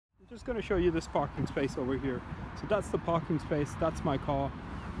Just going to show you this parking space over here. So that's the parking space, that's my car.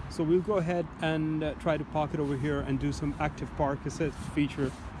 So we'll go ahead and try to park it over here and do some active park assist feature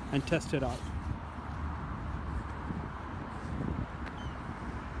and test it out.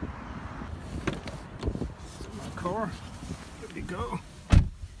 So my car, here we go.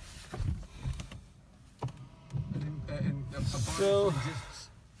 So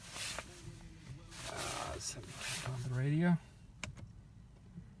let's on the radio.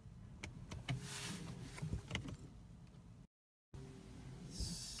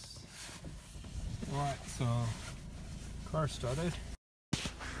 Alright, so car started.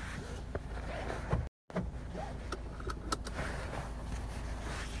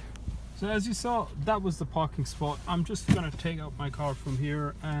 So as you saw, that was the parking spot. I'm just gonna take out my car from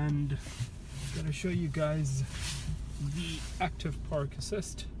here and gonna show you guys the active park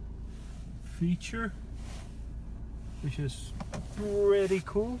assist feature, which is pretty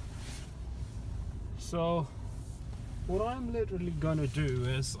cool. So what I'm literally gonna do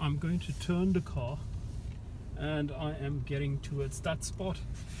is I'm going to turn the car and I am getting towards that spot,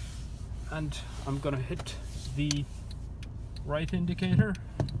 and I'm gonna hit the right indicator,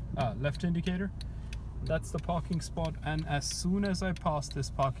 left indicator. That's the parking spot, and as soon as I pass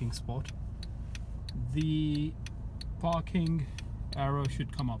this parking spot, the parking arrow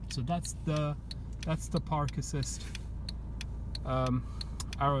should come up. So that's the park assist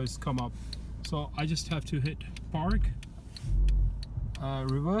arrows come up. So I just have to hit park,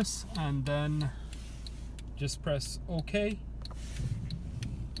 reverse, and then just press OK,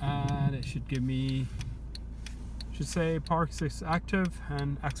 and it should give me, should say park assist active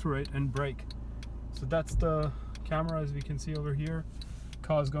and accelerate and brake. So that's the camera, as we can see over here.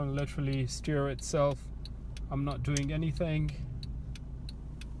 Car's going to literally steer itself. I'm not doing anything.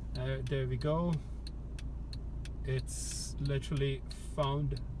 There we go. It's literally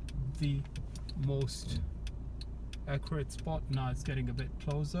found the most accurate spot. Now it's getting a bit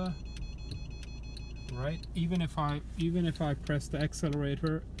closer, right? Even if I press the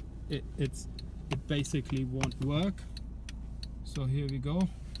accelerator, it basically won't work. So here we go,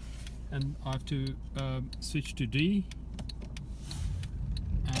 and I have to switch to D,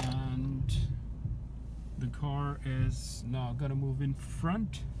 and the car is now gonna move in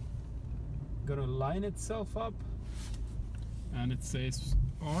front, gonna line itself up, and it says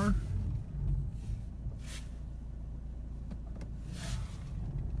R.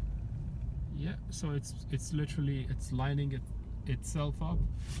 Yeah, so it's literally lining itself up.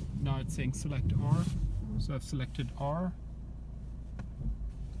 Now it's saying select R, so I've selected R.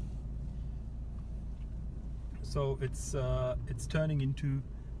 So it's turning into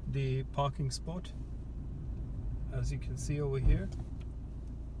the parking spot, as you can see over here.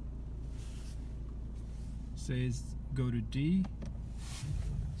 Says go to D,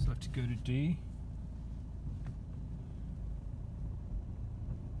 so I have to go to D.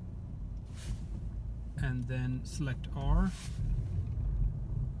 And then select R.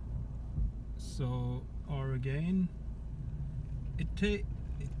 So R again.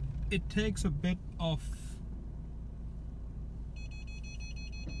 It takes a bit of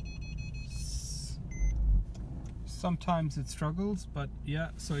sometimes it struggles, but yeah,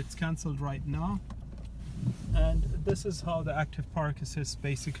 so it's cancelled right now. And this is how the active park assist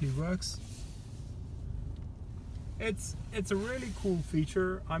basically works. It's a really cool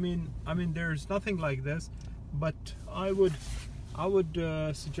feature. I mean there's nothing like this, but I would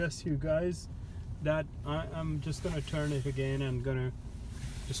suggest you guys that I'm just gonna turn it again and gonna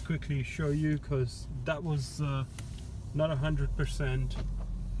just quickly show you, because that was not 100%.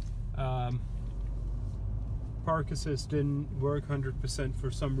 Park assist didn't work 100%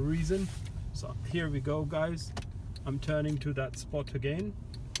 for some reason. So here we go, guys. I'm turning to that spot again,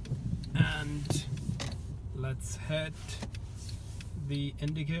 and let's hit the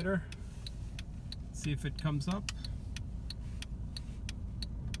indicator, see if it comes up.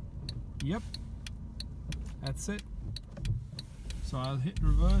 Yep, that's it. So I'll hit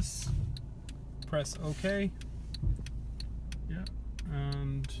reverse, press OK. Yeah,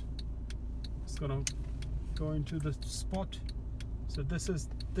 and it's gonna go into the spot. So this is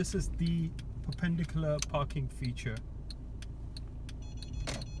the perpendicular parking feature.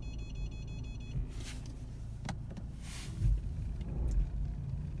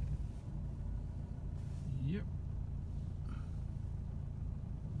 Yep.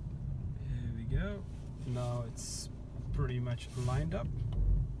 There we go. Now it's pretty much lined up.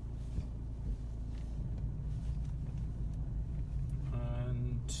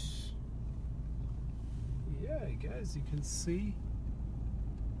 And yeah, guys, you can see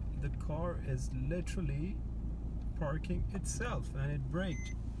the car is literally parking itself, and it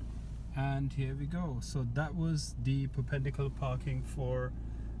braked. And here we go. So that was the perpendicular parking for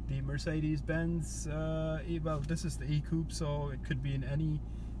the Mercedes-Benz. Well, this is the E-Coupe, so it could be in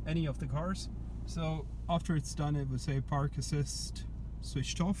any of the cars. So after it's done, it would say park assist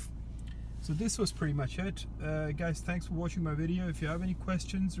switched off. So this was pretty much it. Guys, thanks for watching my video. If you have any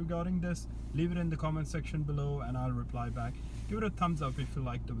questions regarding this, leave it in the comment section below and I'll reply back. Give it a thumbs up if you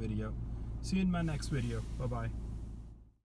liked the video. See you in my next video. Bye bye.